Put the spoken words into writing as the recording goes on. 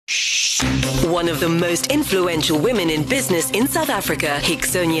One of the most influential women in business in South Africa,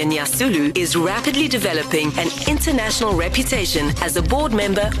 Hixonia Nyasulu, is rapidly developing an international reputation as a board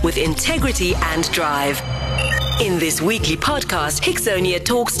member with integrity and drive. In this weekly podcast, Hixonia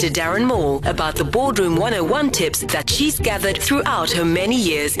talks to Darren Moore about the Boardroom 101 tips that she's gathered throughout her many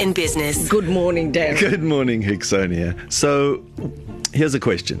years in business. Good morning, Darren. Good morning, Hixonia. So, here's a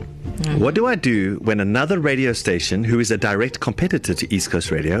question. What do I do when another radio station, who is a direct competitor to East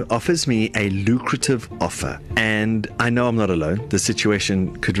Coast Radio, offers me a lucrative offer? And I know I'm not alone. The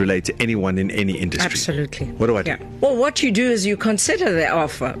situation could relate to anyone in any industry. Absolutely. What do I do? Yeah. Well, what you do is you consider the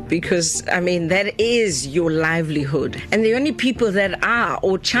offer because, that is your livelihood. And the only people that are,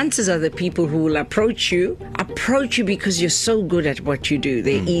 or chances are the people who will approach you because you're so good at what you do.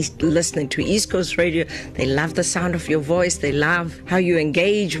 They're listening to East Coast Radio. They love the sound of your voice. They love how you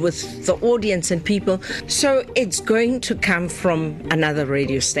engage with the audience and people. So it's going to come from another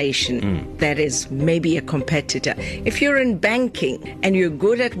radio station that is maybe a competitor. If you're in banking and you're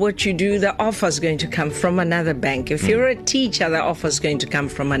good at what you do, the offer is going to come from another bank. If you're a teacher, the offer is going to come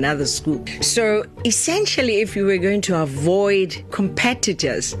from another school. So essentially, if you were going to avoid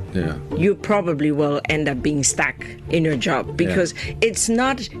competitors, you probably will end up being stuck in your job because it's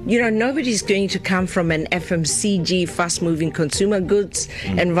not, nobody's going to come from an FMCG, fast-moving consumer goods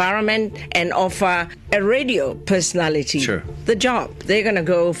environment and offer a radio personality the job. They're going to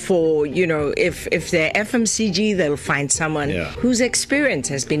go for, if they're FMCG, they'll find someone whose experience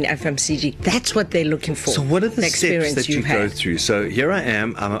has been FMCG. That's what they're looking for. So what are the steps that you go through? So here I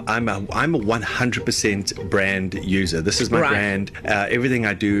am. I'm a 100% brand user. This is my brand. Everything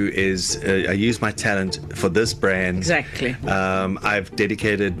I do is I use my talent for this brand. Exactly. I've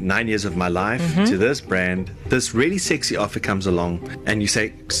dedicated 9 years of my life to this brand. This really sexy offer comes along and you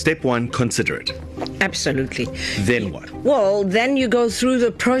say, step one, consider it. Absolutely. Then what? Well, then you go through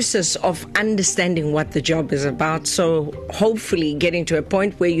the process of understanding what the job is about. So hopefully getting to a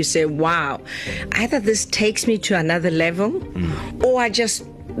point where you say, wow, either this takes me to another level or I just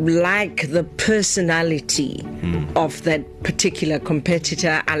like the personality of that particular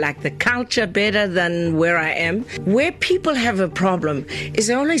competitor. I like the culture better than where I am. Where people have a problem is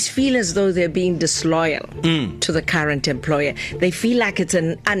they always feel as though they're being disloyal to the current employer. They feel like it's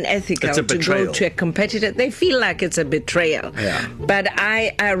unethical to go to a competitor. They feel like it's a betrayal. But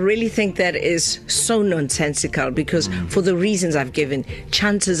I really think that is so nonsensical because for the reasons I've given,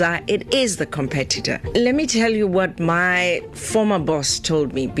 chances are it is the competitor. Let me tell you what my former boss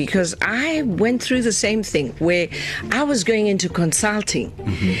told me, because I went through the same thing where I was going into consulting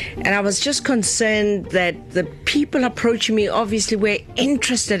and I was just concerned that the people approaching me obviously were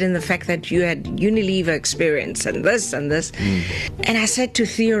interested in the fact that you had Unilever experience and this and this. And I said to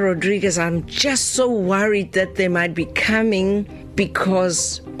Theo Rodriguez, I'm just so worried that they might be coming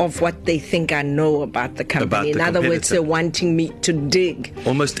because of what they think I know about the company. In other words, they're wanting me to dig.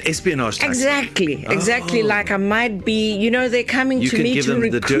 Almost espionage type. Exactly. Like I might be, they're coming to me to recruit me. You can give them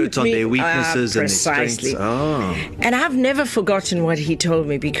the dirt on their weaknesses and their strengths. And I've never forgotten what he told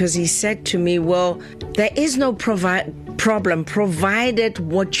me because he said to me, well, there is no problem provided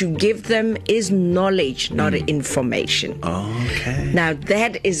what you give them is knowledge, not information. Okay. Now,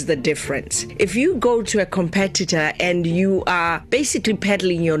 that is the difference. If you go to a competitor and you are basically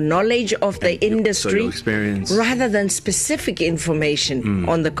peddling your knowledge of the industry experience rather than specific information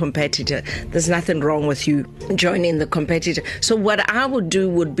on the competitor, there's nothing wrong with you joining the competitor. So what I would do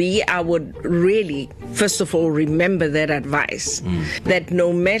would be, I would really, first of all, remember that advice, that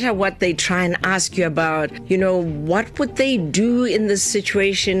no matter what they try and ask you about, what would they do in this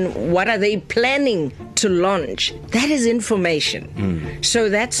situation? What are they planning to launch? That is information. So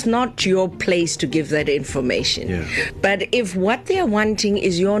that's not your place to give that information. But if what they're wanting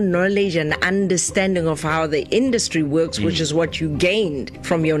is your knowledge and understanding of how the industry works, which is what you gained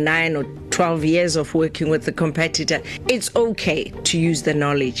from your 9 or 12 years of working with the competitor, it's okay to use the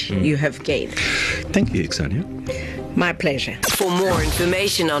knowledge you have gained. Thank you, Hixonia. My pleasure. For more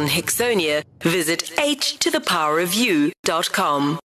information on Hixonia, visit h2thepowerofyou.com.